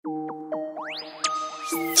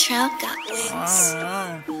Trap got wings.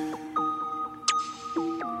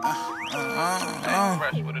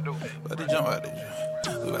 About to jump out the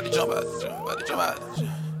gym. We about to jump out the gym. About to jump out the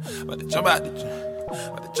gym. About to jump out the gym.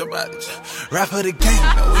 About to jump out the gym. Rap for the game,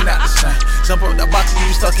 no, we not the same. Jump up that box and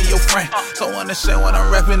you stuck in your frame. So understand when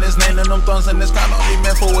I'm rapping this name and them thumbs in this crown only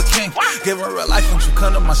meant for a king. Give her real life when you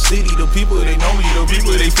come to my city. The people, they know me. The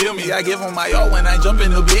people, they feel me. I give them my all when I jump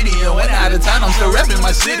in the video. When out of time, I'm still rapping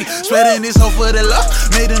my city. Spreading this hope for the love.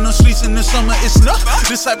 Made in the streets in the summer, it's enough.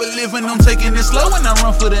 This type of living, I'm taking it slow. When I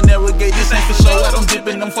run for the narrow gate, this ain't for show. I don't dip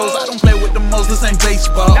in them foes. I don't play with the most. This ain't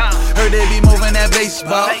baseball. Heard they be moving that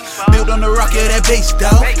baseball. Built on the rock of that bass,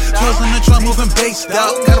 dog. Trust in the drum, moving bass,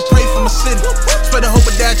 dog. Gotta pray from the city. Spread the hope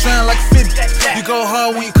of that trying like 50. You go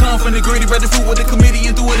hard when you come from the gritty. Bread the food with the committee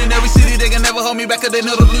and do it in every city. They can never hold me back cause they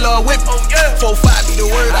know the Lord whip. 4-5 be the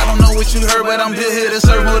word. I don't know what you heard, but I'm here to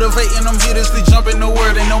serve. Motivating them hitters to jump in the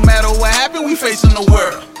word. And no matter what happened, we facing the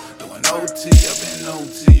world. Doing OT, I've been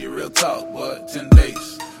OT. Real talk, but 10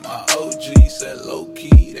 days. My OG said low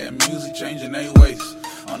key, that music changing they ways.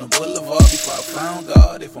 On the boulevard before I found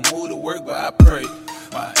God. If I move to work, but I pray.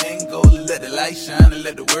 My end goal is let the light shine and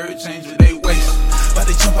let the word change with they ways.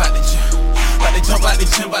 But they jump out the gym. But they jump out the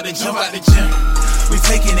gym. But they jump out the gym. We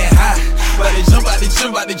taking it high. But they jump out the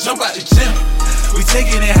gym. But they jump out the gym. We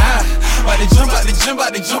taking it high. But they jump out the gym.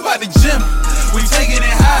 But they jump out the gym. We taking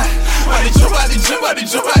it high. But they jump out the gym. But they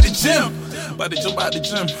jump out the gym. About to jump out the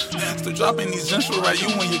gym. Still dropping these gems for right you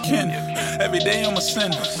when you can. Every day I'm a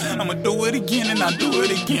sin. I'ma do it again and I do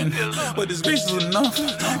it again. But this grace is enough.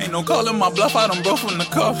 Ain't no calling my bluff. I done broke from the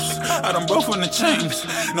cuffs. I done broke from the chains.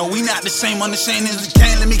 No, we not the same. Unashamed as the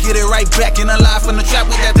game. Let me get it right back in the life from the trap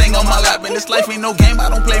with that thing on my lap. And this life ain't no game. I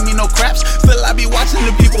don't play me no craps. Still I be watching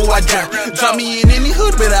the people I adapt. Drop me in any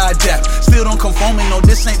hood, but I adapt. Still don't conform me. No,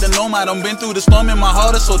 this ain't the norm. I done been through the storm and my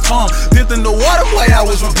heart is so torn. Dipped in the water, boy, I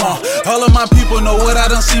was reborn. All of my people know what I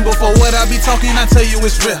done seen before. What I be talking, I tell you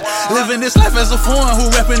it's real. Living this life as a foreign who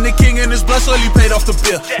reppin' the king and his blood, so he paid off the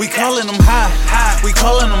bill. We calling them high, we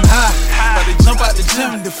calling them high. But they jump out the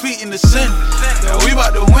gym, defeating the sin. Yeah, we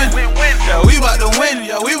about to win. Yeah, we about to win.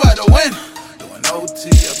 Yeah, we about to win. Doing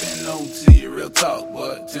OT, I've been OT. Real talk,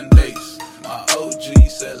 but 10 days. My OG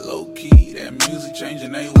said low key, that music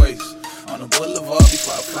changing they ways. On the boulevard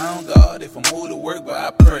before I found God. If I move to work, but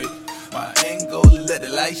I pray. My end goal is let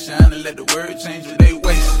the light shine and let the word change with they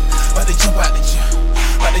ways. But they jump out the gym.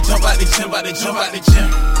 But they jump out the gym. But they jump out the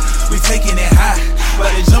gym. We taking it high.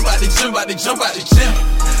 But they jump out the gym. But they jump out the gym.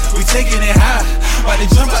 We taking it high. But they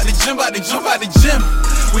jump out the gym. But they jump out the gym.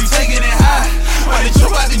 We taking it high. But they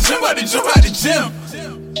jump out the gym. But they jump out the gym.